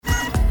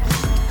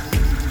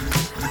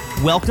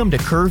Welcome to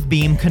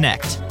Curvebeam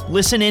Connect.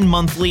 Listen in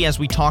monthly as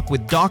we talk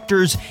with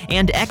doctors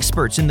and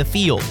experts in the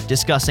field,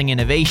 discussing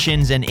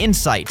innovations and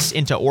insights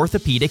into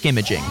orthopedic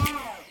imaging.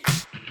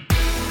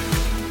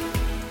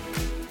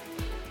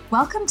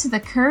 Welcome to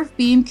the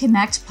Curvebeam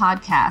Connect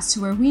podcast,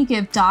 where we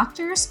give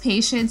doctors,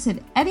 patients,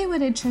 and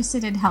anyone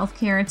interested in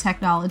healthcare and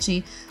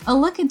technology a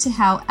look into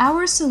how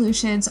our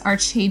solutions are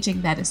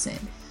changing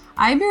medicine.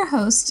 I'm your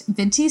host,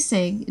 Vinti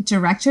Singh,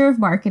 Director of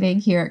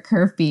Marketing here at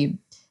Curvebeam.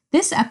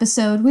 This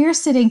episode, we are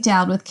sitting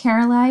down with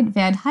Caroline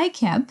Van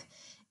Heijkemp,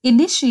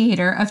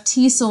 initiator of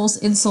T-Soul's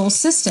Insole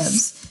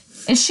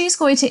Systems, and she's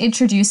going to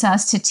introduce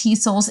us to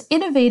T-Soul's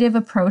innovative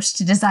approach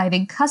to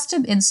designing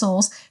custom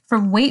insoles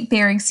from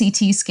weight-bearing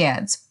CT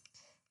scans.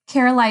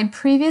 Caroline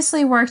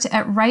previously worked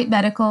at Wright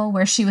Medical,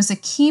 where she was a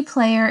key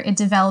player in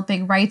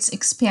developing Wright's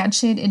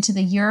expansion into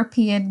the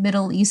European,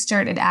 Middle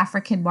Eastern, and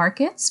African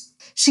markets.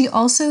 She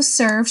also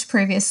served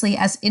previously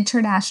as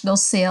International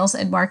Sales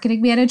and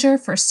Marketing Manager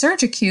for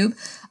SurgiCube,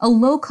 a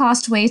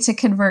low-cost way to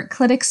convert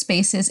clinic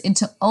spaces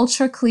into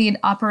ultra-clean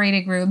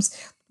operating rooms.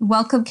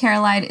 Welcome,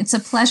 Caroline. It's a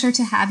pleasure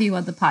to have you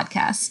on the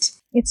podcast.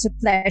 It's a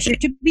pleasure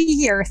to be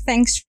here.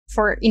 Thanks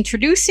for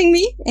introducing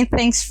me, and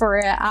thanks for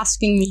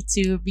asking me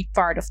to be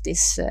part of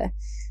this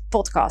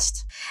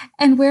podcast.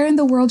 And where in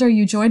the world are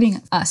you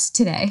joining us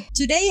today?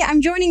 Today, I'm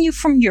joining you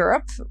from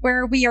Europe,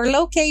 where we are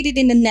located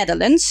in the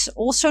Netherlands,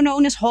 also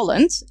known as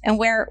Holland, and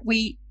where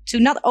we, to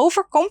not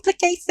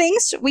overcomplicate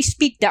things, we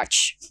speak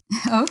Dutch.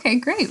 Okay,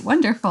 great.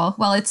 Wonderful.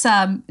 Well, it's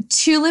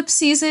tulip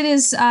season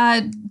is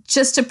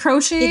just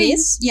approaching. It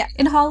is, yeah.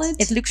 In Holland.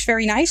 It looks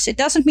very nice. It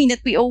doesn't mean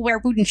that we all wear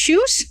wooden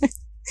shoes,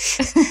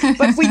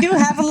 but we do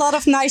have a lot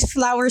of nice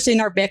flowers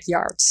in our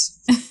backyards.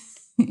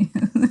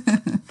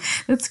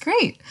 That's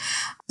great.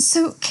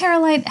 So,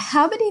 Caroline,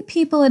 how many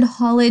people in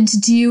Holland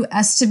do you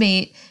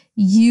estimate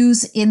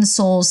use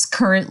insoles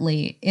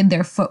currently in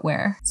their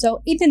footwear?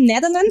 So in the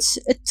Netherlands,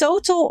 a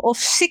total of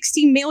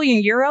 60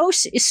 million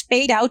euros is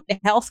paid out to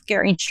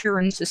healthcare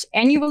insurances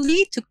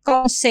annually to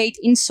compensate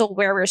insole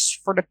wearers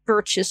for the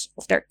purchase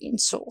of their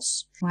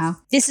insoles. Wow.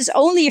 This is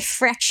only a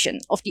fraction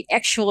of the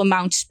actual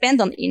amount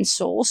spent on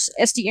insoles,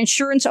 as the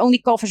insurance only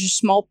covers a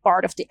small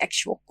part of the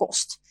actual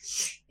cost.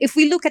 If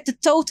we look at the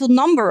total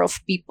number of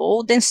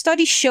people, then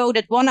studies show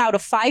that 1 out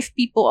of 5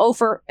 people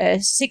over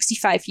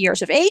 65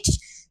 years of age,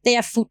 they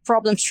have foot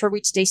problems for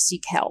which they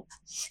seek help.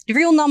 The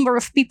real number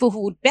of people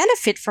who would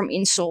benefit from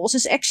insoles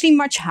is actually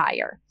much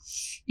higher.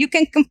 You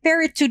can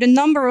compare it to the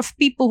number of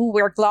people who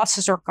wear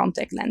glasses or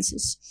contact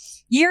lenses.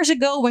 Years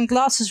ago, when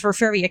glasses were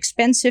very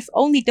expensive,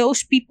 only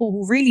those people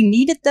who really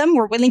needed them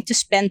were willing to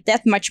spend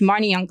that much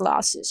money on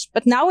glasses.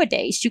 But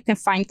nowadays, you can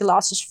find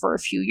glasses for a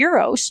few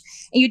euros,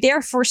 and you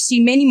therefore see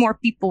many more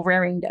people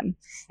wearing them.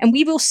 And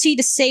we will see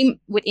the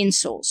same with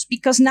insoles,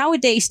 because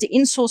nowadays the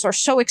insoles are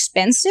so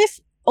expensive,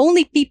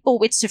 only people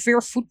with severe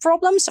foot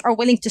problems are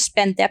willing to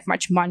spend that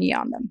much money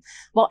on them.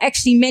 While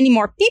actually many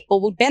more people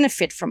would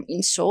benefit from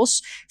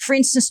insoles, for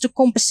instance, to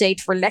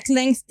compensate for leg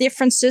length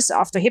differences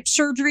after hip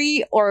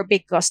surgery, or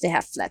because they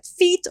have flat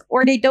feet,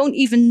 or they don't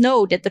even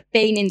know that the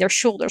pain in their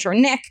shoulders or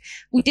neck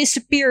would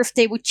disappear if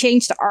they would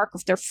change the arc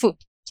of their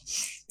foot.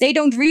 They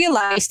don't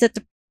realize that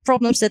the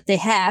problems that they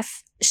have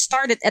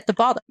started at the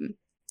bottom,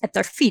 at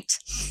their feet.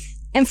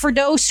 And for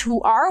those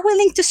who are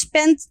willing to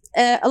spend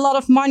a lot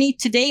of money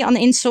today on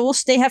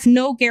insoles, they have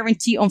no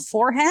guarantee on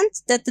forehand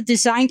that the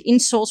designed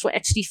insoles will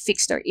actually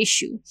fix their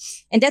issue.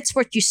 And that's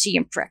what you see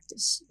in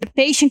practice. The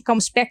patient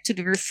comes back to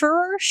the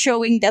referrer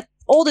showing that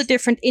all the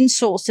different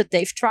insoles that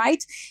they've tried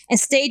and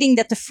stating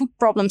that the foot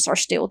problems are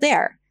still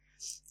there.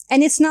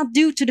 And it's not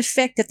due to the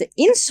fact that the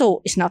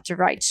insole is not the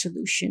right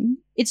solution.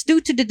 It's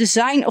due to the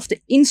design of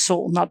the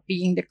insole not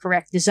being the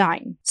correct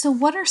design. So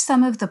what are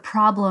some of the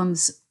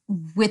problems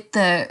with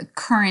the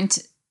current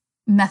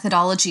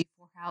methodology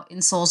for how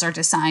insoles are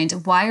designed?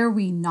 Why are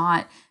we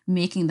not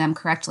making them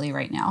correctly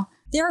right now?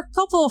 There are a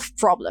couple of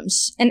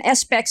problems and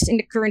aspects in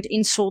the current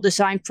insole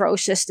design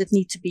process that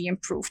need to be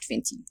improved,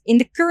 Vinti. In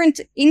the current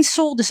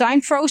insole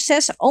design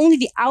process, only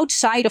the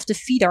outside of the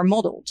feet are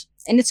modeled,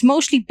 and it's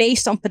mostly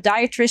based on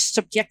podiatrists'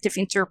 subjective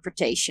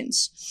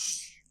interpretations.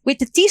 With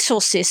the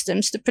T-Soul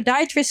systems, the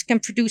podiatrist can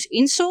produce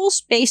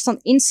insoles based on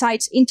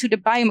insights into the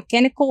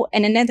biomechanical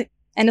and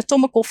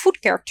anatomical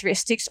foot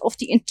characteristics of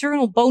the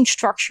internal bone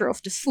structure of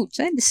the foot.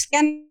 The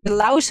scan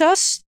allows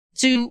us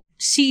to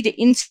see the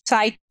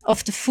inside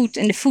of the foot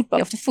and the foot bone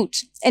of the foot.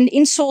 And the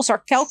insoles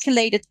are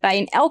calculated by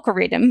an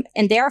algorithm,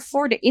 and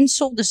therefore the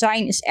insole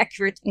design is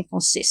accurate and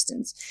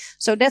consistent.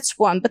 So that's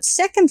one. But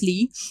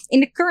secondly,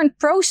 in the current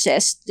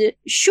process, the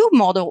shoe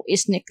model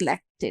is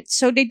neglected.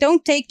 So they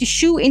don't take the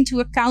shoe into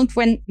account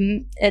when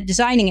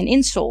designing an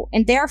insole.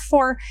 And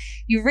therefore,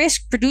 you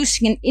risk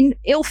producing an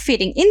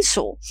ill-fitting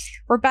insole,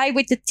 whereby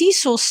with the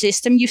T-Soul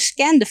system, you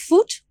scan the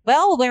foot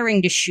while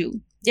wearing the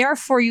shoe.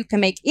 Therefore, you can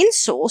make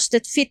insoles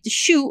that fit the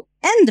shoe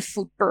and the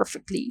foot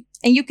perfectly.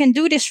 And you can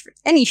do this for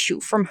any shoe,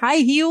 from high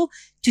heel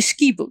to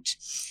ski boot.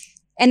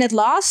 And at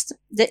last,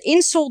 the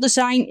insole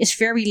design is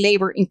very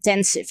labor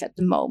intensive at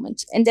the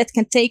moment, and that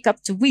can take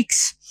up to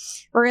weeks.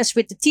 Whereas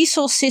with the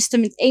T-Sol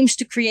system, it aims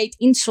to create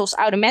insoles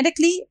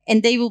automatically,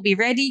 and they will be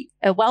ready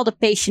while the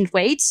patient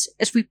waits,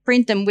 as we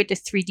print them with a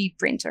 3D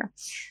printer.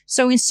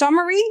 So in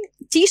summary,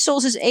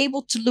 T-Sols is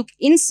able to look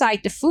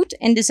inside the foot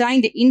and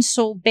design the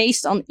insole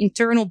based on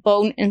internal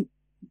bone and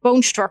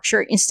bone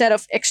structure instead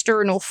of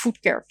external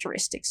foot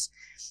characteristics.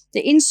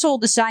 The insole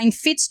design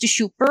fits the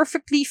shoe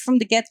perfectly from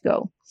the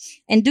get-go.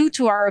 And due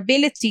to our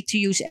ability to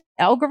use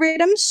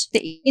algorithms,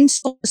 the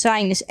insole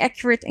design is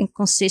accurate and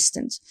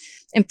consistent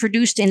and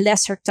produced in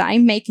lesser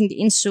time, making the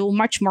insole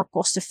much more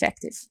cost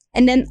effective.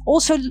 And then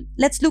also,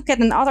 let's look at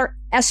another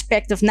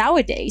aspect of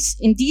nowadays.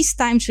 In these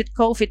times with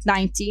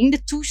COVID-19,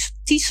 the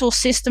T-Sol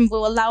system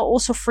will allow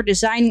also for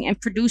designing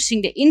and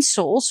producing the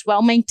insoles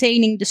while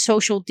maintaining the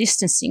social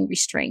distancing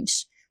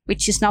restraints,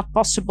 which is not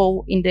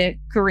possible in the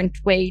current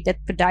way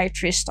that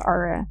podiatrists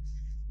are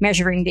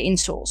measuring the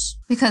insoles.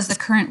 Because the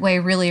current way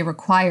really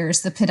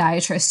requires the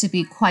podiatrist to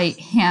be quite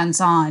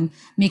hands-on,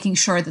 making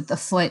sure that the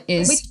foot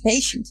is... with the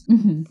patient.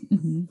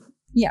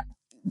 Yeah.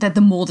 That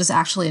the mold is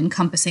actually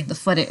encompassing the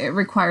foot. It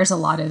requires a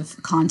lot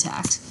of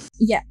contact.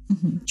 Yeah,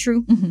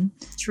 true.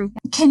 True.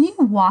 Can you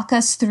walk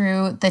us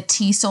through the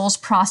T-Sols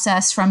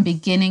process from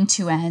beginning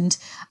to end?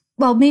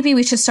 Well, maybe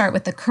we should start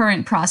with the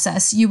current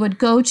process. You would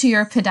go to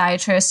your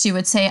podiatrist, you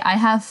would say, I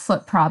have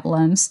foot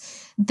problems.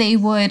 They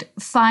would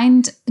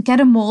get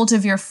a mold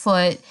of your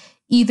foot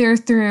either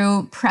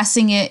through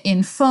pressing it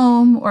in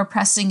foam or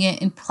pressing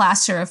it in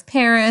plaster of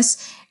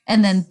Paris.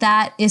 And then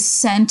that is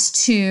sent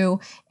to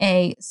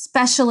a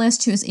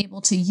specialist who is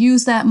able to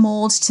use that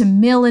mold to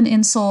mill an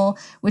insole,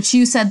 which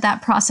you said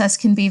that process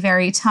can be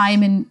very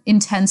time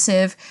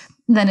intensive.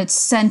 Then it's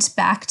sent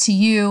back to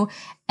you.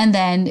 And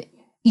then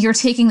you're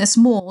taking this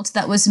mold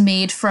that was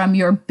made from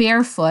your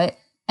bare foot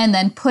and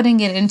then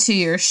putting it into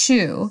your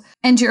shoe.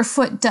 And your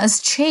foot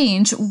does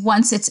change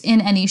once it's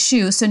in any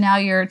shoe. So now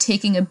you're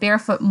taking a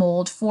barefoot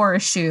mold for a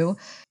shoe,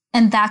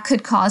 and that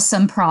could cause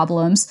some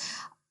problems.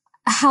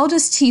 How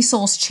does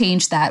T-Sols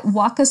change that?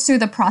 Walk us through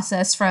the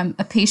process from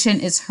a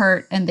patient is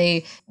hurt and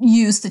they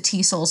use the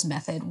T-Sols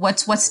method.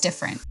 What's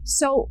different?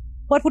 So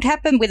what would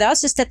happen with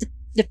us is that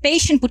the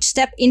patient would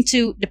step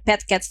into the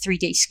PetCat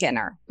 3D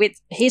scanner with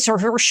his or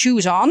her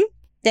shoes on.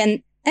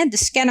 Then the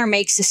scanner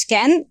makes the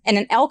scan, and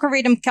an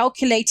algorithm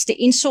calculates the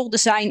insole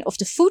design of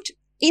the foot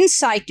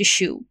inside the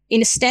shoe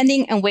in a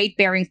standing and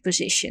weight-bearing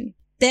position.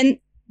 Then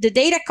the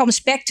data comes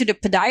back to the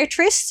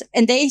podiatrist,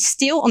 and they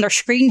still on their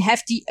screen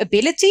have the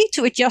ability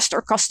to adjust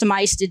or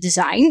customize the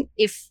design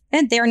if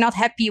they're not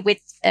happy with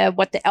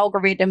what the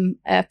algorithm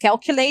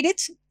calculated.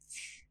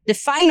 The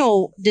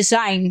final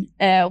design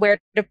where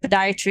the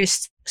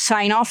podiatrist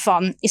sign off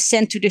on is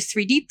sent to the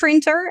 3D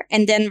printer,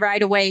 and then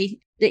right away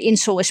the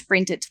insole is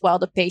printed while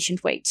the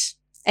patient waits.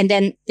 And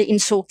then the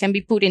insole can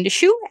be put in the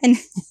shoe,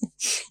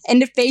 and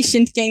the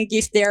patient can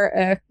give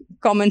their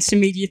comments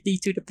immediately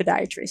to the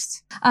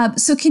podiatrist.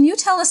 So can you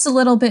tell us a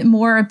little bit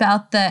more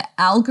about the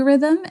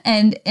algorithm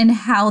and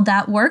how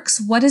that works?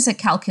 What is it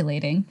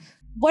calculating?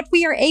 What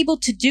we are able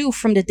to do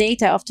from the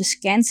data of the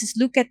scans is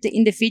look at the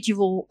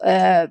individual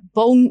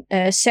bone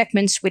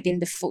segments within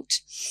the foot.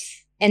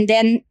 And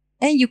then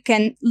you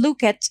can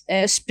look at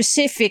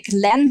specific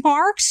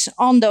landmarks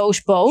on those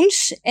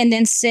bones and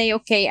then say,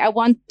 okay, I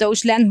want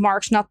those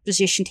landmarks not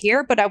positioned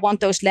here, but I want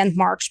those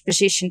landmarks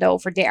positioned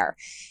over there.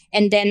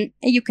 And then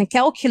you can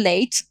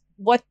calculate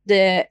what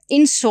the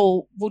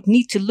insole would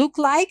need to look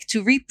like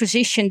to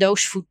reposition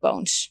those foot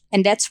bones.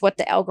 And that's what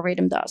the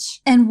algorithm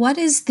does. And what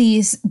is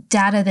these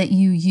data that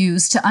you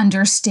use to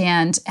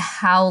understand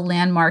how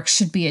landmarks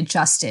should be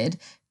adjusted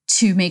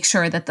to make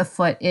sure that the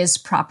foot is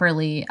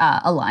properly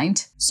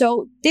aligned?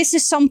 So this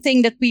is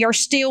something that we are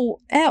still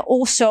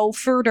also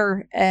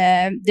further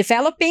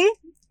developing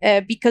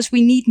because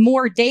we need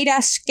more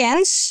data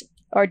scans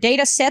or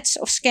data sets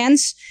of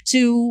scans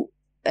to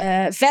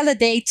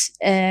validate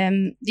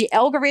the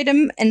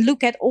algorithm and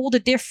look at all the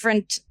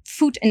different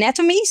foot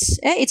anatomies.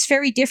 It's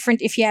very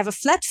different if you have a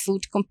flat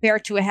foot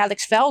compared to a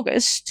hallux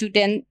valgus to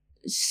then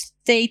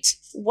state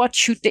what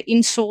should the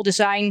insole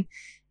design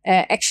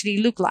actually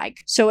look like.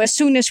 So as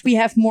soon as we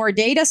have more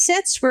data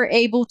sets, we're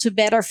able to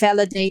better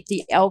validate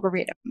the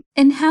algorithm.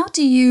 And how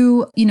do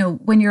you,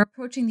 when you're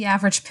approaching the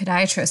average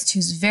podiatrist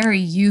who's very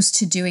used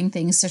to doing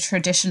things the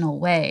traditional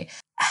way,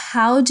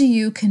 how do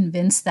you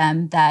convince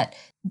them that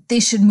they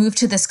should move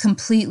to this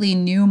completely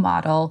new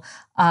model,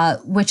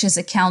 which is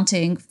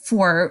accounting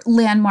for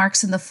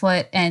landmarks in the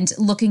foot and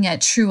looking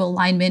at true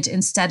alignment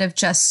instead of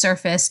just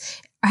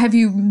surface? Have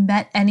you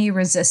met any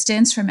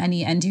resistance from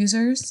any end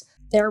users?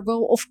 There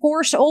will, of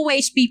course,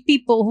 always be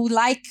people who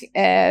like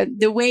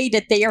the way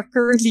that they are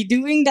currently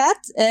doing that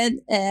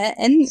and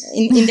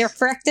in their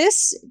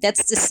practice.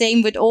 That's the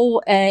same with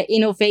all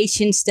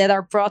innovations that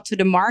are brought to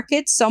the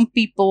market. Some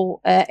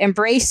people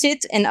embrace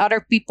it and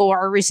other people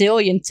are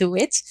resilient to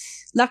it.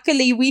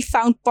 luckily, we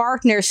found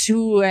partners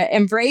who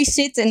embrace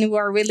it and who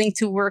are willing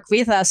to work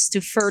with us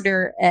to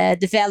further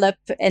develop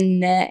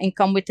and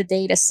come with the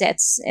data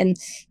sets and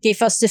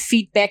give us the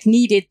feedback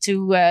needed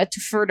to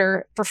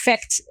further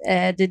perfect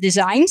the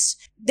designs.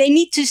 They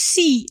need to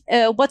see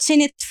what's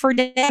in it for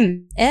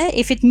them.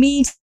 If it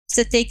means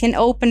that they can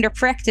open their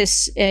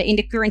practice in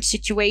the current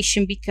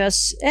situation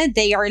because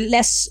they are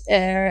less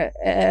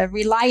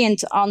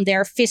reliant on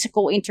their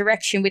physical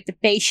interaction with the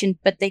patient,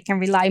 but they can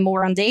rely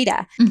more on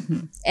data.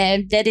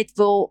 And that it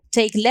will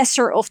take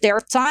lesser of their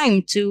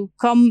time to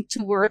come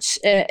towards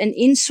an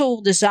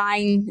insole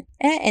design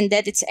and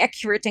that it's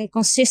accurate and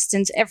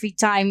consistent every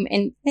time.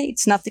 And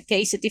it's not the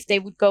case that if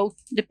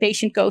the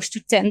patient goes to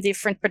 10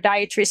 different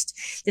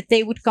podiatrists, that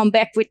they would come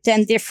back with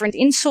 10 different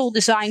insole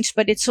designs,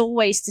 but it's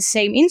always the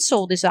same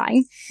insole design.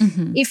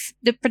 If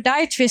the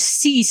podiatrist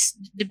sees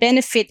the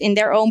benefit in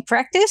their own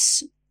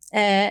practice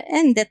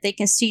and that they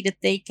can see that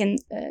they can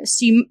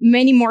see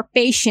many more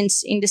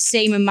patients in the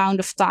same amount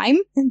of time,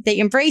 they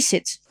embrace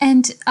it.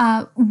 And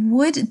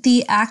would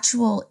the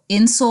actual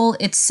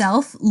insole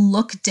itself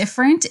look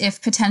different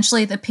if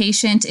potentially the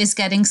patient is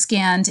getting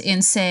scanned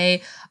in,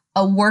 say,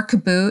 a work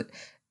boot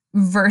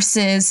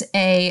versus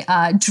a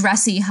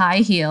dressy high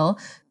heel?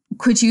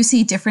 Could you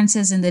see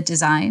differences in the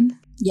design?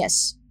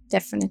 Yes.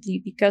 Definitely,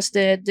 because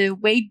the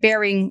weight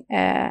bearing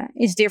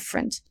is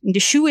different. The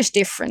shoe is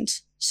different.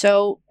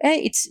 So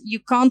you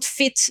can't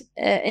fit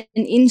an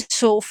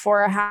insole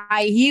for a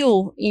high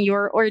heel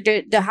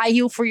the high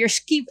heel for your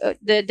ski.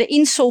 The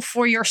insole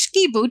for your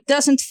ski boot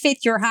doesn't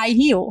fit your high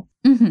heel.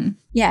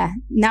 Yeah.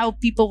 Now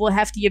people will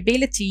have the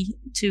ability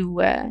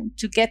to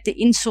get the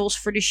insoles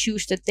for the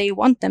shoes that they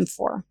want them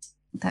for.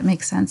 That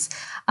makes sense.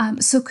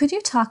 So could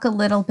you talk a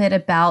little bit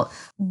about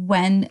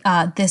when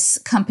this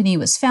company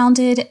was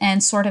founded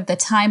and sort of the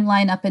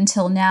timeline up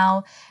until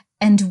now,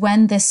 and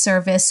when this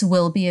service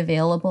will be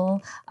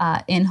available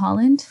in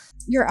Holland?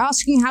 You're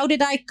asking how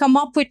did I come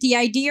up with the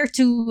idea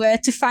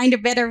to find a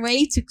better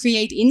way to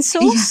create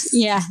insoles? Yes.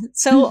 Yeah.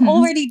 So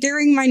already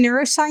during my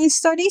neuroscience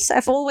studies,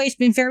 I've always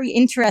been very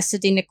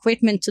interested in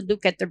equipment to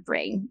look at the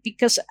brain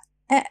because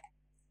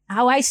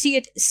how I see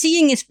it,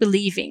 seeing is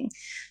believing.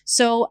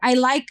 So I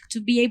like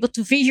to be able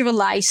to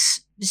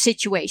visualize the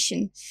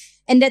situation.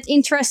 And that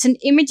interest in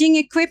imaging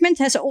equipment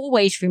has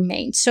always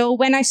remained. So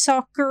when I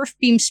saw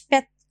Curvebeam's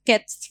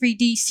PET-CAT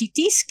 3D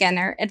CT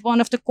scanner at one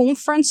of the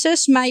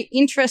conferences, my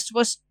interest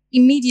was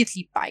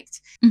immediately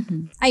spiked.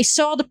 I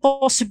saw the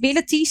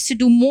possibilities to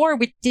do more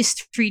with this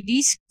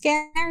 3D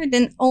scanner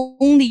than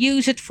only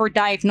use it for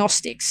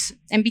diagnostics.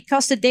 And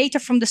because the data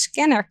from the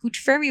scanner could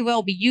very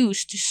well be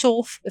used to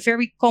solve a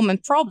very common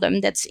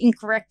problem, that's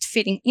incorrect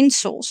fitting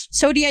insoles.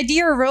 So the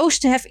idea arose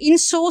to have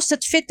insoles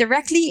that fit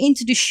directly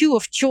into the shoe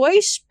of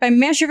choice by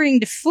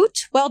measuring the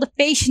foot while the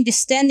patient is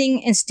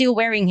standing and still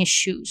wearing his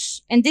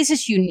shoes. And this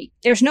is unique.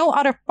 There's no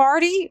other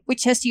party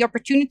which has the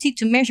opportunity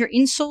to measure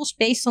insoles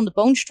based on the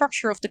bone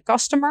structure of the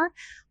customer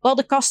while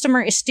the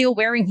customer is still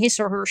wearing his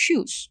or her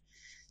shoes.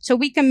 So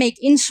we can make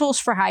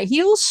insoles for high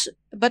heels,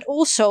 but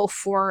also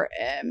for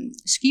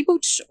ski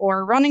boots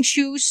or running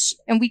shoes.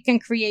 And we can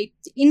create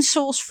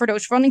insoles for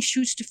those running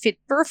shoes to fit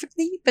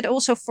perfectly, but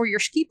also for your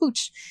ski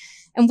boots.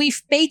 And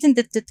we've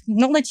patented the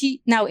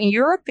technology now in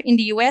Europe, in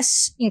the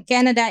US, in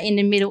Canada, in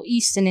the Middle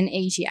East, and in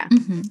Asia.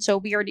 So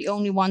we are the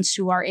only ones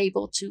who are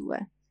able to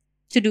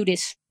do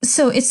this.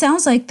 So it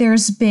sounds like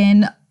there's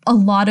been a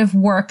lot of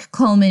work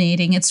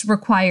culminating. It's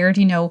required,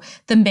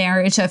 the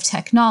marriage of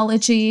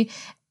technology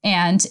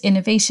and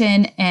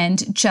innovation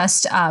and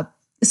just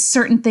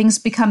certain things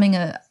becoming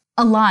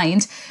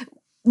aligned.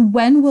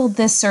 When will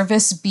this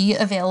service be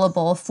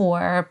available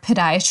for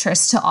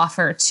podiatrists to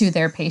offer to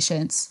their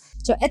patients?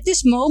 So at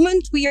this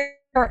moment, we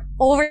are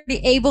already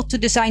able to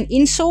design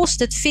insoles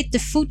that fit the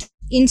foot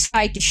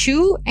inside the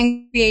shoe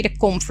and create a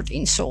comfort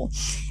insole.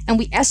 And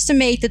we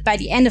estimate that by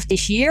the end of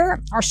this year,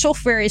 our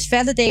software is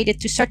validated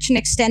to such an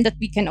extent that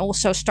we can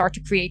also start to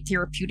create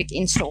therapeutic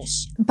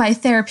insoles. By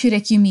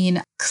therapeutic, you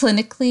mean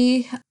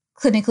clinically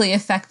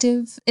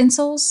effective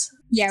insoles?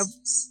 Yeah,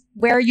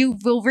 where you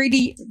will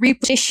really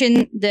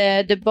reposition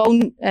the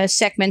bone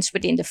segments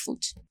within the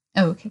foot.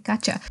 Oh, okay,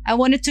 gotcha. I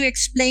wanted to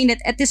explain that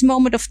at this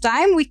moment of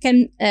time, we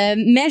can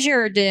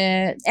measure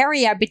the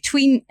area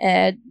between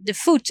the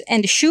foot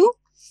and the shoe.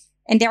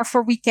 And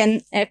therefore, we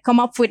can come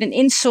up with an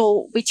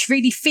insole which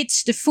really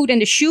fits the foot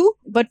and the shoe.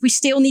 But we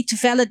still need to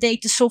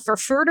validate the software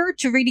further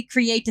to really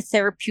create the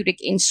therapeutic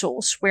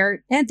insoles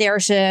where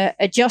there's an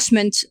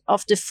adjustment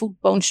of the foot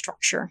bone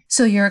structure.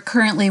 So you're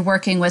currently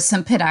working with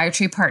some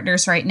podiatry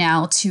partners right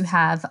now to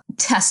have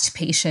test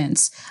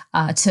patients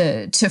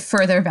to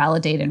further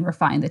validate and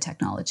refine the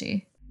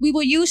technology. We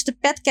will use the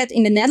PET-CAT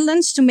in the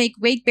Netherlands to make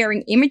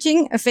weight-bearing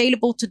imaging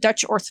available to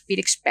Dutch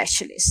orthopedic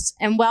specialists.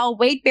 And while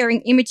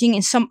weight-bearing imaging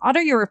in some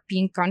other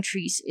European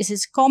countries is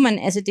as common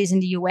as it is in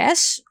the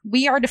US,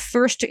 we are the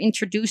first to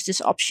introduce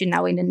this option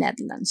now in the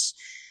Netherlands.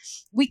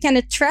 we can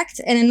attract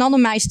and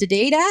anonymize the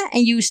data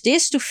and use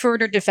this to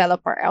further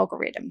develop our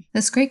algorithm.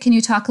 That's great. Can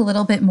you talk a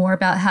little bit more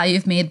about how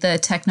you've made the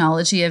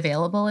technology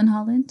available in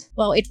Holland?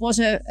 Well, it was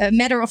a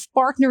matter of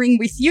partnering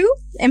with you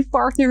and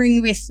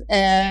partnering with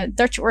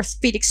Dutch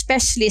orthopedic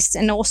specialists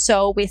and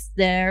also with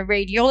the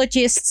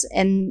radiologists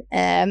and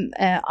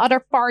other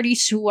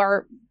parties who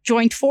are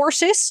joint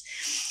forces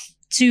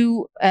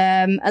to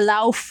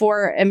allow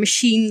for a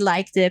machine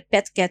like the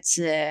PetCat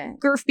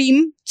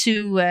CurveBeam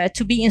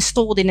to be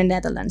installed in the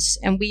Netherlands.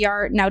 And we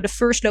are now the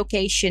first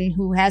location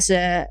who has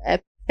a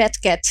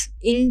PetCat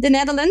in the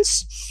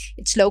Netherlands.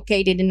 It's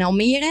located in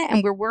Almere,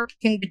 and we're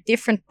working with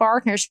different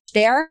partners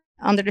there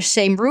under the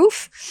same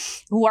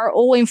roof who are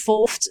all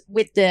involved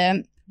with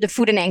the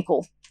foot and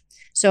ankle.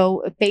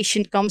 So a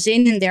patient comes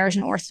in and there's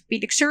an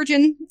orthopedic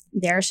surgeon,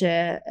 there's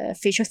a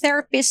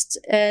physiotherapist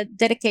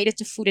dedicated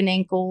to foot and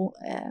ankle,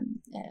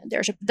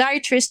 there's a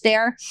podiatrist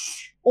there.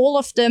 All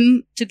of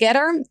them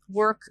together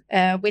work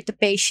with the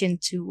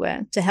patient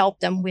to help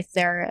them with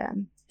their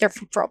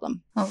foot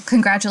problem. Well,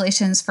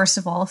 congratulations, first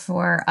of all,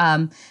 for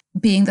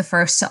being the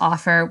first to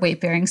offer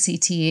weight-bearing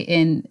CT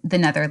in the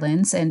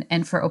Netherlands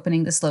and for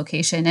opening this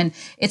location. And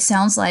it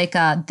sounds like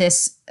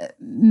this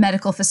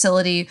medical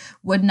facility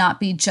would not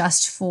be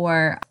just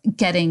for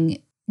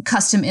getting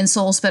custom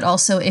insoles, but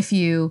also if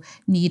you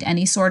need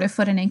any sort of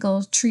foot and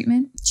ankle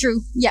treatment.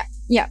 True. Yeah.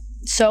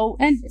 So,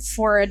 and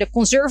for the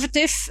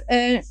conservative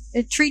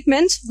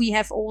treatment, we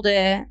have all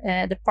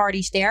the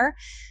parties there.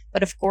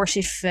 But of course,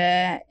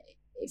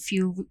 if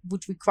you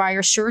would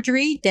require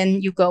surgery,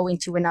 then you go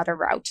into another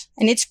route.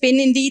 And it's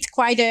been indeed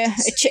quite a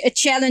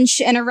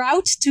challenge and a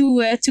route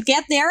to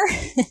get there.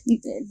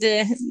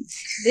 They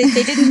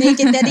didn't make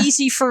it that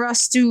easy for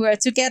us to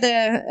get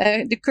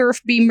the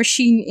CurveBeam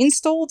machine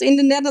installed in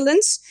the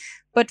Netherlands.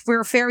 But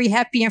we're very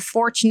happy and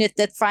fortunate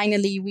that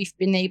finally we've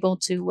been able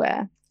to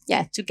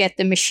get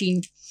the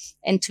machine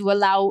and to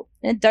allow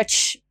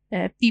Dutch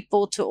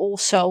people to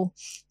also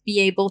be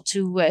able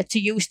to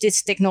use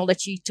this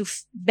technology to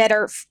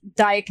better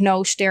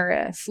diagnose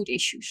their foot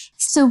issues.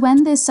 So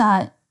when this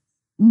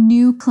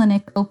new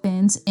clinic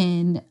opens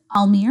in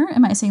Almere,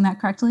 am I saying that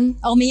correctly?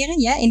 Almere,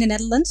 yeah, in the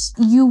Netherlands.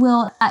 You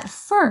will, at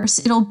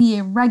first, it'll be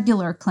a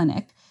regular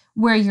clinic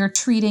where you're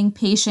treating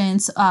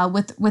patients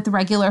with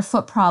regular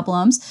foot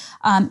problems,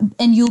 and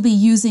you'll be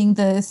using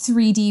the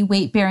 3D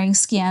weight-bearing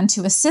scan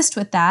to assist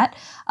with that.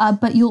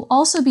 But you'll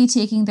also be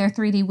taking their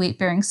 3D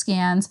weight-bearing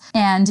scans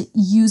and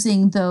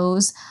using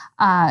those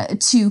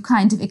to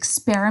kind of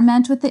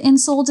experiment with the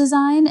insole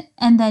design,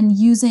 and then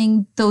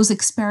using those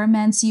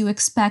experiments, you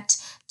expect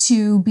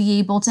to be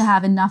able to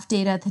have enough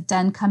data to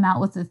then come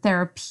out with a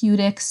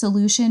therapeutic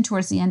solution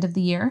towards the end of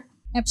the year?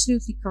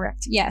 Absolutely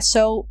correct. Yeah.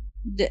 So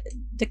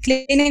the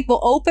clinic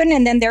will open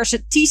and then there's a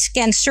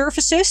T-scan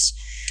services.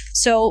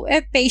 So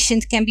a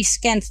patient can be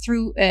scanned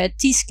through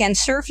T-scan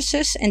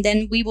services, and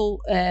then we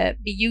will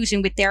be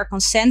using with their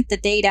consent the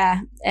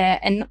data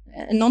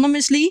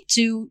anonymously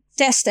to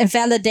test and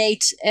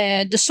validate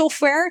the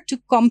software to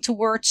come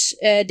towards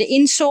the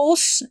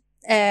insoles.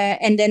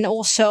 And then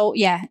also,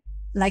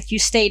 like you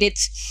stated,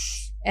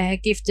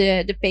 give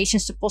the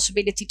patients the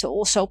possibility to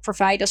also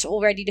provide us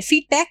already the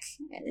feedback.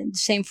 And the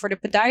same for the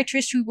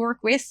podiatrist we work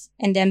with.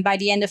 And then by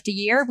the end of the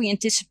year, we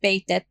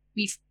anticipate that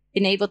we've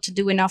been able to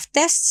do enough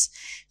tests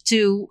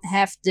to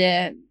have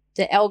the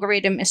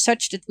algorithm as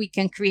such that we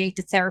can create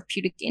the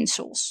therapeutic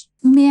insoles.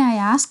 May I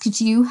ask,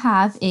 do you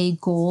have a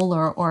goal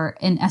or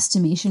an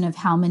estimation of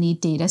how many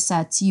data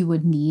sets you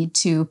would need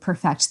to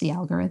perfect the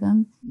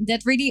algorithm?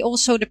 That really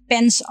also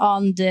depends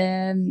on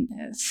the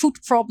foot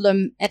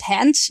problem at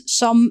hand.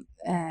 Some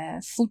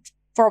foot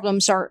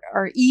problems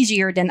are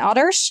easier than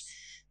others,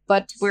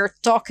 but we're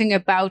talking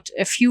about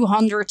a few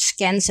hundred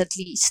scans at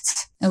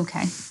least.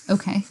 Okay.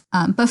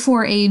 But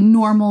for a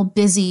normal,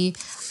 busy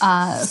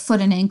foot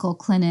and ankle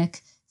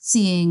clinic,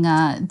 seeing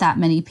that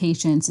many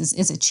patients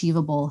is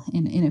achievable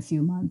in a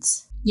few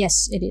months.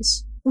 Yes, it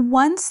is.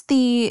 Once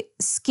the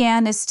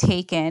scan is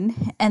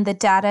taken and the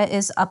data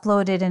is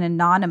uploaded and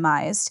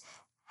anonymized,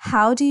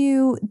 how do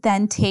you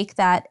then take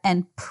that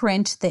and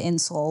print the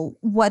insole?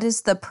 What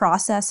is the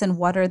process and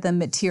what are the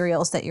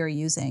materials that you're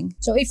using?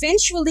 So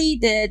eventually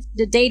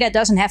the data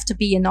doesn't have to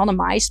be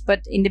anonymized,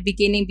 but in the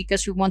beginning,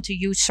 because we want to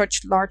use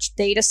such large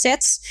data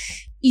sets,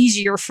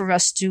 easier for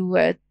us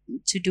to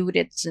do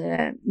it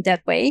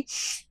that way.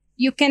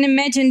 You can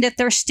imagine that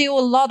there's still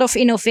a lot of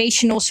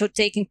innovation also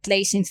taking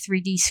place in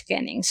 3D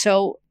scanning.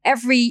 So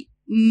every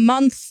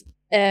month,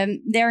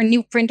 there are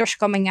new printers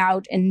coming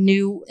out and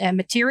new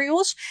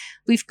materials.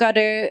 We've got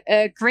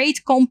a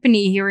great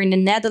company here in the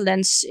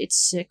Netherlands.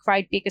 It's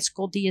quite big. It's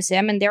called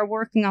DSM, and they're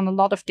working on a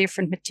lot of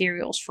different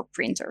materials for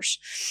printers.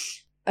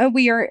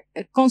 We are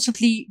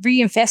constantly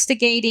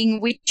reinvestigating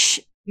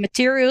which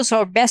materials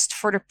are best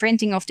for the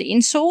printing of the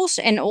insoles,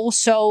 and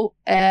also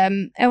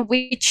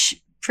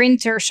which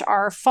printers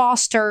are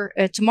faster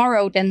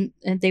tomorrow than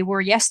they were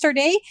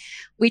yesterday,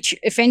 which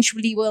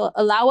eventually will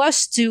allow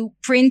us to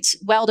print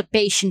while the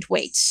patient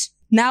waits.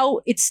 Now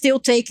it's still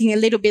taking a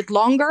little bit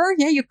longer.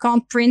 Yeah, you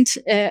can't print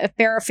a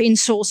pair of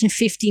insoles in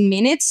 15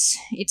 minutes.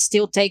 It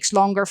still takes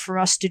longer for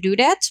us to do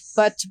that.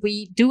 But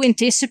we do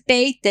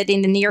anticipate that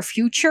in the near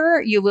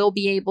future, you will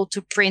be able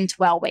to print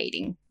while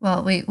waiting.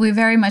 Well, we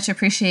very much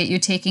appreciate you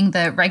taking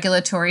the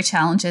regulatory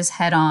challenges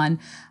head on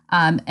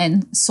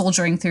and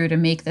soldiering through to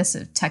make this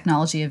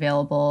technology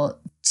available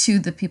to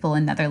the people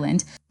in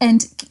Netherlands.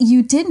 And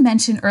you did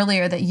mention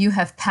earlier that you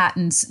have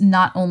patents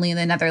not only in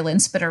the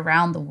Netherlands, but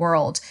around the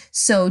world.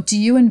 So do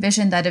you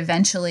envision that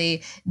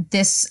eventually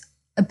this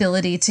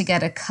ability to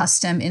get a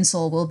custom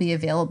insole will be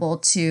available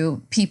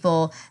to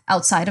people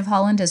outside of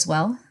Holland as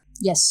well?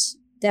 Yes,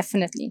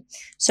 definitely.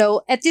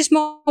 So at this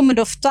moment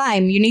of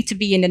time, you need to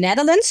be in the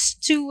Netherlands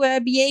to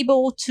be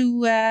able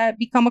to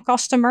become a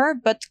customer.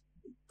 But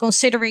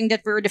considering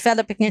that we're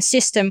developing a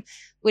system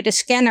with a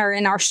scanner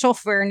and our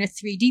software and a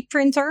 3D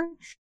printer,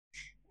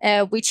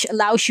 which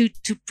allows you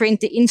to print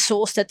the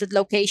insoles at the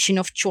location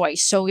of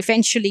choice. So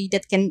eventually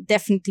that can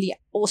definitely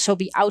also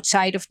be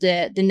outside of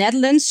the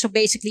Netherlands. So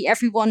basically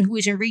everyone who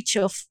is in reach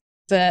of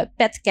the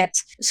PetCat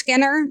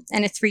scanner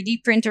and a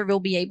 3D printer will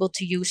be able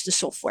to use the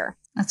software.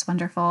 That's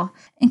wonderful.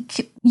 And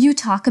you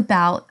talk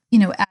about,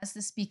 as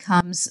this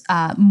becomes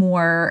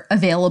more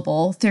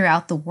available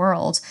throughout the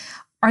world,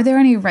 are there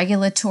any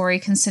regulatory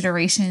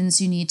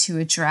considerations you need to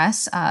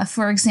address?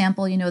 For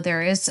example,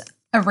 there is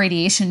a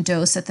radiation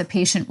dose that the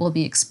patient will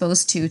be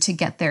exposed to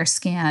get their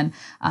scan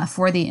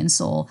for the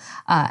insole.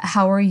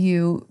 How are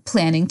you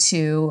planning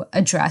to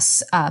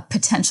address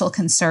potential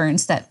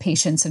concerns that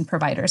patients and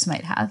providers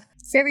might have?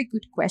 Very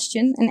good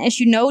question. And as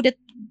you know, that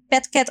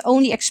PetCat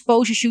only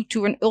exposes you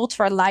to an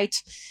ultralight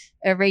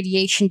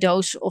radiation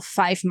dose of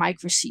 5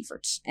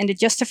 microsieverts. And the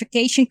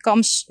justification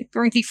comes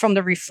currently from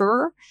the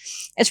referrer.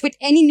 As with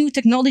any new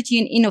technology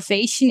and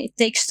innovation, it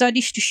takes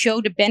studies to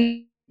show the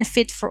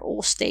benefit for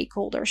all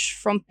stakeholders,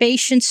 from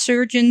patient,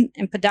 surgeon,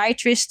 and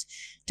podiatrist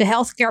to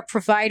healthcare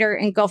provider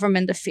and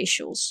government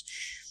officials.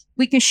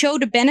 We can show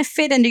the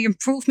benefit and the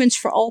improvements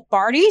for all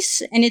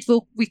parties, and it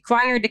will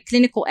require the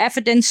clinical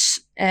evidence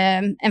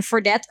and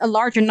for that a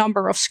larger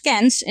number of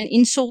scans and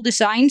insole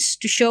designs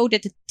to show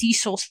that the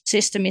TSOL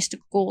system is the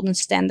golden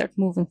standard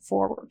moving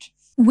forward.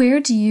 Where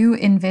do you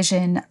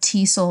envision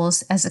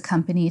TSOLs as a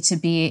company to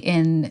be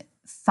in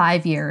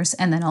 5 years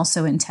and then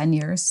also in 10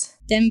 years?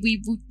 Then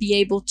we would be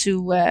able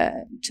to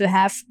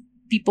have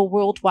people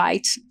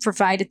worldwide,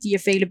 provided the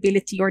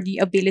availability or the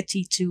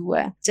ability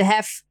to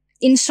have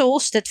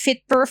insoles that fit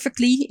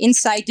perfectly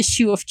inside the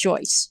shoe of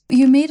choice.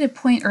 You made a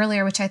point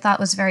earlier, which I thought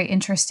was very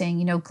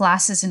interesting.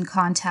 Glasses and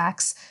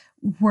contacts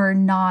were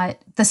not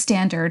the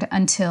standard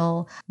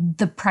until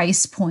the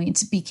price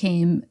point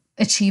became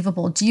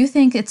achievable. Do you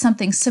think it's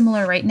something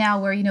similar right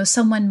now where,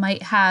 someone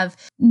might have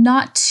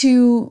not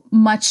too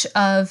much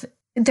of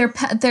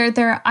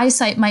their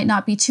eyesight might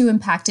not be too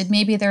impacted.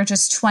 Maybe they're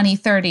just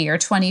 20/30 or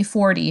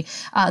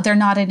 20/40. They're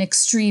not an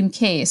extreme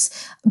case,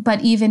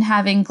 but even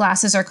having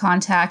glasses or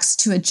contacts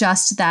to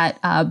adjust that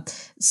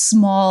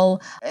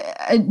small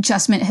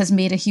adjustment has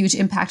made a huge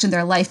impact in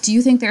their life. Do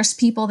you think there's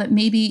people that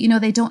maybe,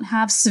 they don't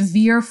have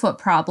severe foot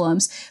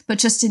problems, but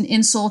just an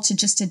insole to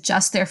just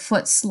adjust their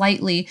foot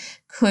slightly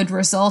could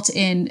result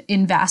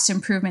in vast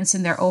improvements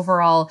in their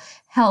overall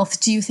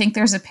health? Do you think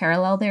there's a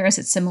parallel there? Is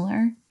it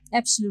similar?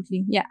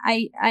 Absolutely. Yeah,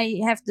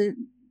 I have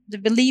the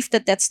belief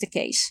that that's the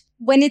case.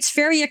 When it's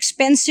very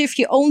expensive,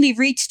 you only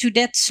reach to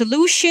that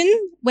solution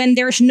when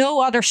there's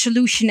no other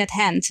solution at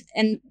hand.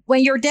 And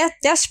when you're that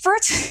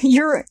desperate,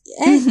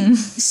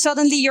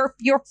 suddenly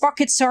your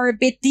pockets are a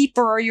bit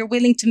deeper, or you're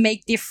willing to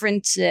make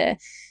different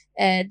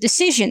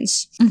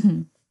decisions.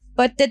 Mm-hmm.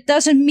 But that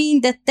doesn't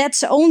mean that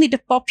that's only the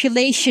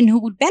population who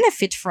would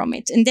benefit from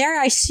it. And there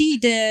I see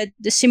the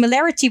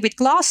similarity with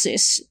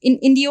glasses.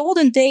 In the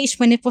olden days,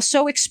 when it was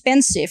so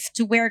expensive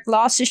to wear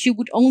glasses, you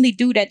would only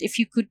do that if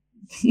you could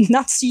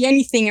not see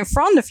anything in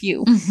front of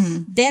you.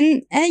 Mm-hmm.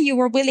 Then you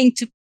were willing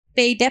to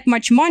pay that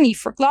much money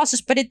for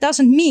glasses. But it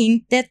doesn't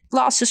mean that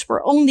glasses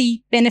were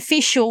only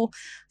beneficial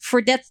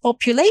for that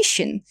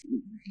population.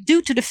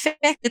 Due to the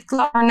fact that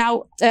glasses are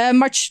now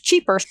much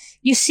cheaper,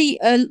 you see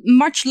a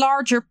much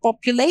larger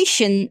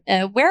population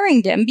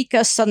wearing them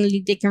because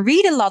suddenly they can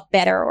read a lot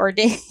better, or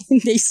they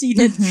see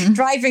that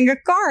driving a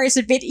car is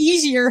a bit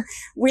easier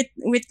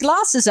with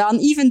glasses on,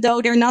 even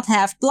though they're not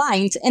half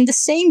blind. And the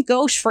same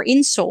goes for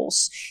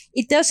insoles.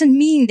 It doesn't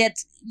mean that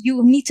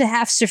you need to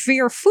have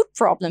severe foot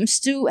problems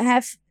to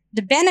have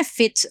the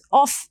benefit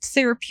of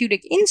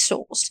therapeutic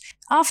insoles.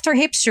 After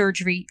hip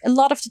surgery, a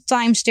lot of the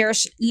times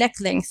there's leg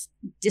length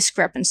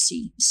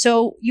discrepancy.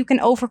 So you can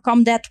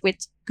overcome that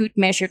with good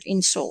measured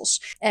insoles,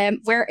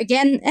 where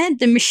again,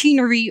 the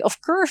machinery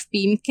of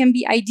Curvebeam can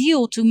be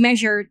ideal to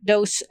measure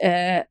those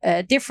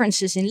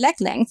differences in leg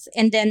length.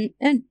 And then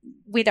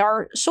with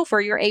our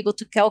software, you're able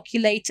to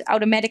calculate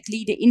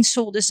automatically the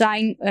insole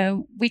design,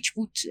 which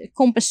would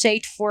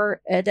compensate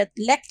for that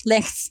leg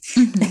length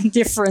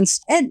difference.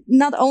 And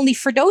not only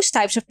for those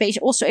types of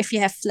patients, also if you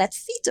have flat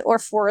feet, or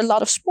for a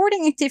lot of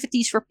sporting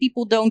activities where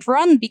people don't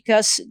run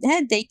because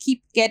they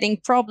keep getting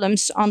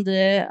problems on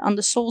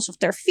the soles of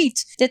their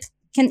feet. That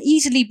can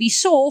easily be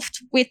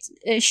solved with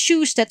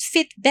shoes that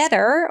fit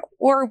better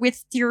or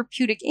with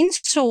therapeutic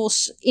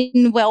insoles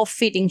in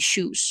well-fitting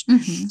shoes.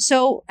 Mm-hmm.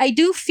 So I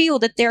do feel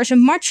that there's a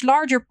much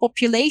larger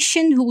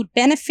population who would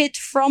benefit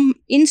from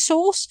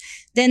insoles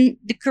than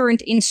the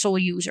current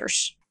insole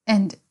users.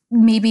 And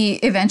maybe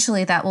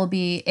eventually that will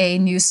be a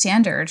new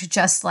standard,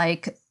 just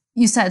like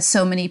you said,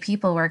 so many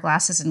people wear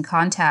glasses and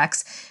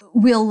contacts.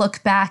 We'll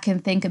look back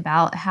and think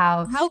about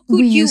how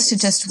we used to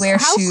just wear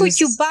shoes. How could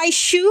you buy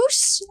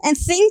shoes and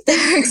think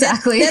that,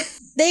 exactly. that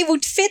they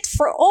would fit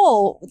for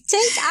all?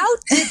 Take out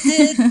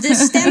the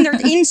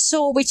standard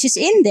insole which is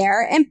in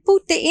there and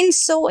put the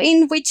insole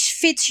in which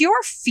fits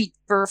your feet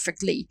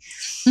perfectly.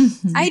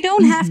 Mm-hmm. I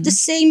don't have the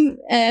same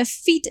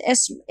feet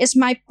as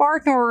my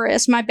partner or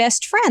as my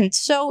best friend.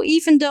 So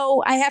even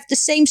though I have the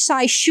same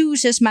size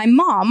shoes as my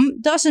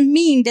mom, doesn't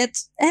mean that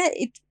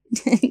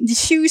the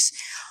shoes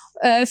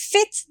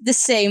fit the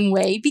same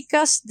way,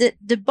 because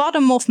the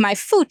bottom of my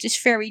foot is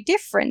very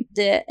different.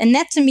 The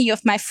anatomy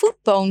of my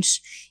foot bones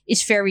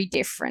is very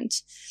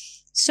different.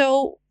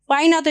 So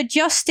why not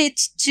adjust it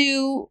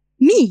to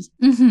me?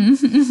 Mm-hmm,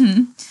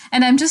 mm-hmm.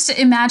 And I'm just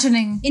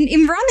imagining...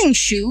 In running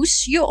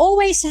shoes, you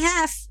always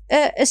have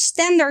a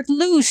standard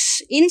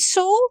loose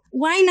insole.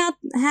 Why not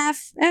have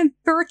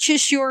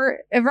purchase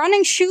your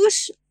running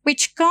shoes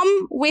which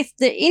come with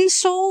the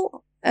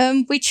insole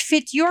which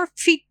fit your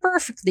feet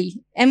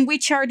perfectly and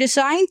which are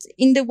designed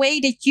in the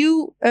way that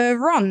you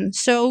run.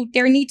 So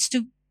there needs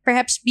to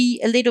perhaps be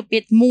a little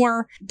bit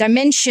more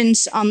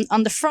dimensions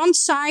on the front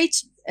side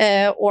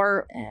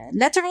or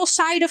lateral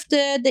side of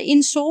the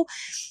insole.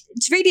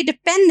 It's really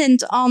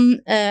dependent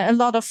on a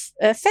lot of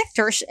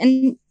factors,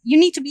 and you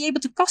need to be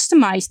able to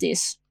customize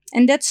this.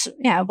 And that's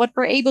what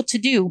we're able to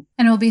do.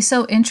 And it will be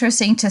so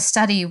interesting to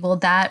study. Will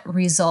that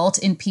result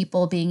in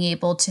people being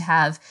able to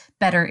have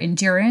better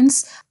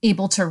endurance,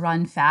 able to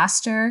run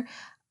faster?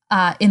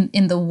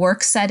 In the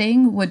work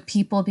setting, would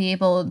people be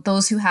able,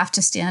 those who have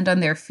to stand on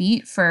their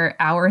feet for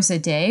hours a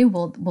day,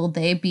 will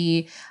they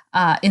be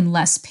in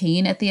less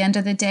pain at the end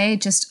of the day?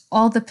 Just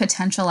all the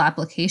potential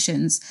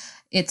applications.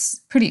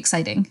 It's pretty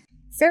exciting.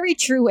 Very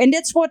true. And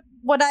that's what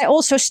I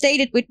also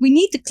stated with, we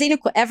need the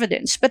clinical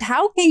evidence. But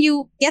how can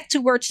you get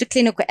towards the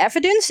clinical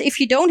evidence if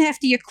you don't have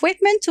the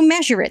equipment to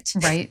measure it?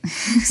 Right.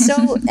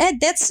 So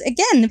that's,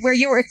 again, where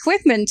your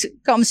equipment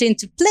comes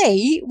into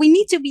play. We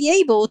need to be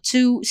able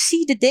to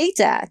see the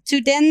data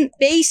to then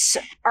base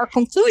our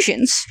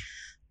conclusions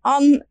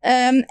on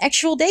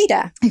actual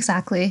data.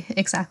 Exactly.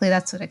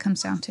 That's what it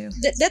comes down to.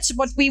 That's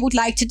what we would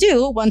like to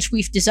do once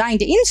we've designed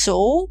the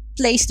insole,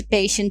 place the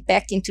patient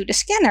back into the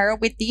scanner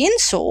with the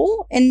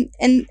insole and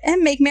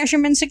make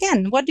measurements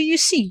again. What do you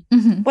see?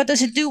 Mm-hmm. What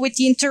does it do with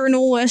the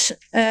internal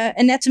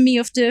anatomy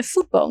of the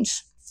foot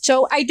bones?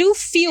 So I do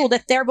feel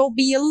that there will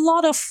be a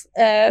lot of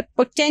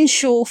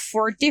potential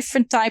for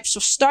different types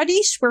of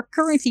studies where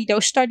currently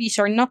those studies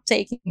are not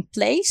taking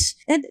place.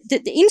 And the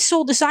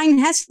insole design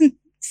hasn't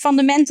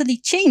fundamentally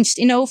changed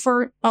in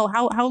over,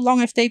 how long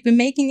have they been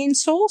making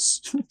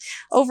insoles?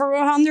 Over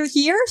 100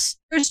 years.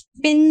 There's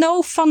been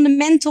no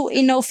fundamental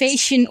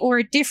innovation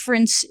or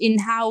difference in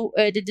how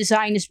the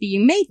design is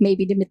being made.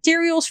 Maybe the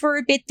materials were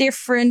a bit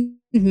different.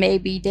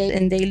 Maybe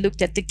they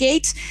looked at the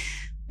gait.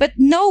 But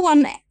no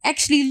one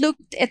actually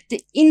looked at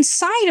the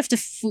inside of the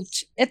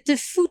foot, at the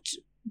foot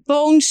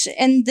bones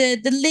and the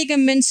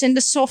ligaments and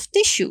the soft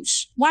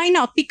tissues. Why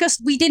not? Because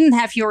we didn't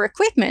have your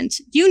equipment.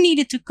 You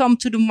needed to come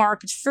to the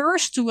market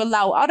first to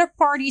allow other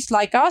parties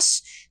like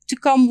us to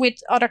come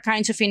with other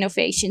kinds of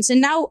innovations.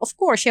 And now, of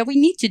course, we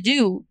need to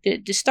do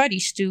the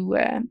studies to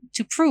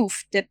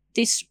prove that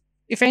this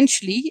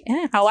eventually,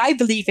 how I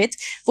believe it,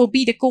 will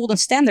be the golden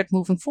standard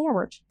moving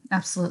forward.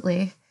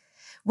 Absolutely.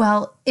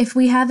 Well, if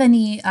we have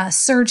any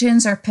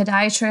surgeons or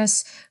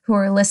podiatrists who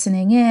are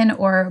listening in,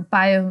 or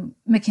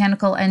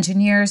biomechanical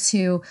engineers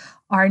who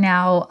are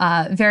now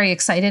very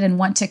excited and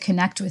want to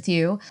connect with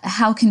you,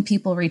 how can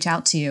people reach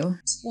out to you?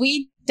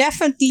 We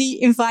definitely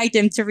invite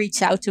them to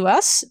reach out to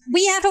us.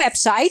 We have a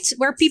website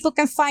where people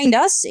can find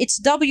us. It's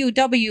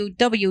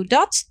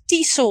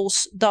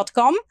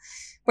www.tsoles.com,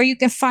 where you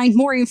can find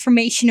more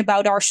information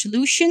about our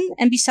solution.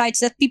 And besides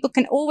that, people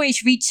can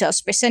always reach us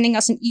by sending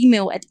us an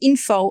email at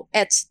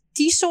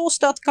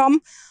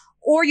info@tsoles.com,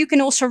 or you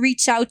can also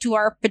reach out to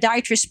our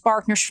podiatrist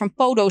partners from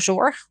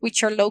Podozorg,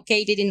 which are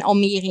located in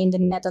Almere in the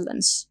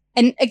Netherlands.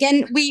 And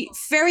again, we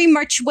very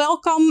much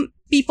welcome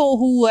people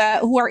who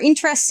are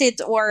interested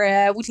or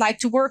would like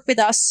to work with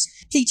us.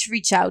 Please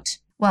reach out.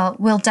 Well,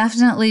 we'll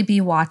definitely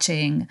be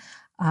watching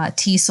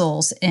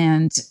T-Soles,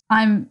 and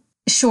I'm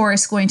sure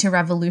it's going to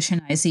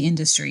revolutionize the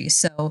industry.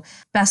 So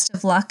best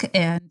of luck,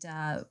 and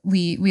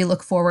we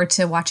look forward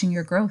to watching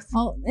your growth.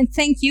 Well, and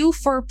thank you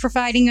for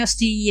providing us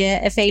the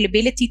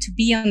availability to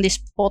be on this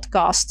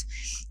podcast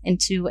and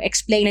to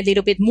explain a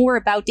little bit more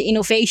about the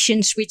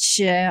innovations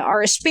which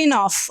are a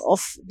spin-off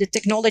of the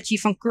technology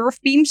from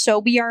Curvebeam. So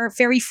we are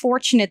very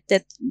fortunate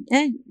that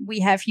we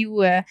have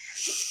you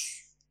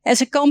as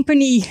a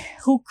company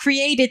who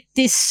created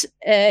this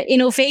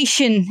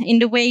innovation in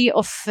the way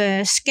of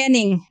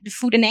scanning the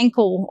foot and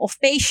ankle of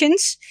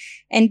patients.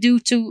 And due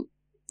to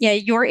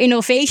your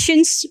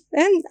innovations,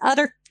 and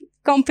other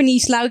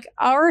companies like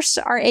ours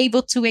are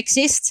able to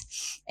exist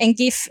and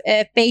give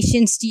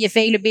patients the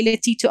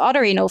availability to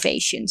other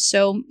innovations.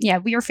 So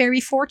we are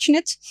very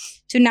fortunate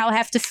to now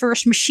have the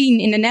first machine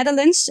in the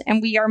Netherlands,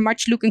 and we are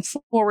much looking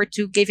forward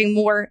to giving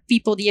more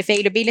people the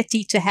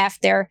availability to have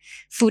their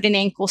foot and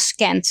ankle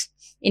scanned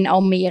in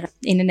Almere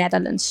in the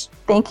Netherlands.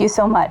 Thank you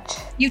so much.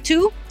 You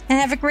too, and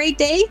have a great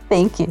day.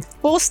 Thank you.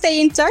 We'll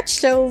stay in touch,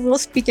 so we'll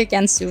speak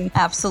again soon.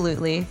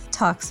 Absolutely.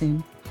 Talk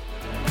soon.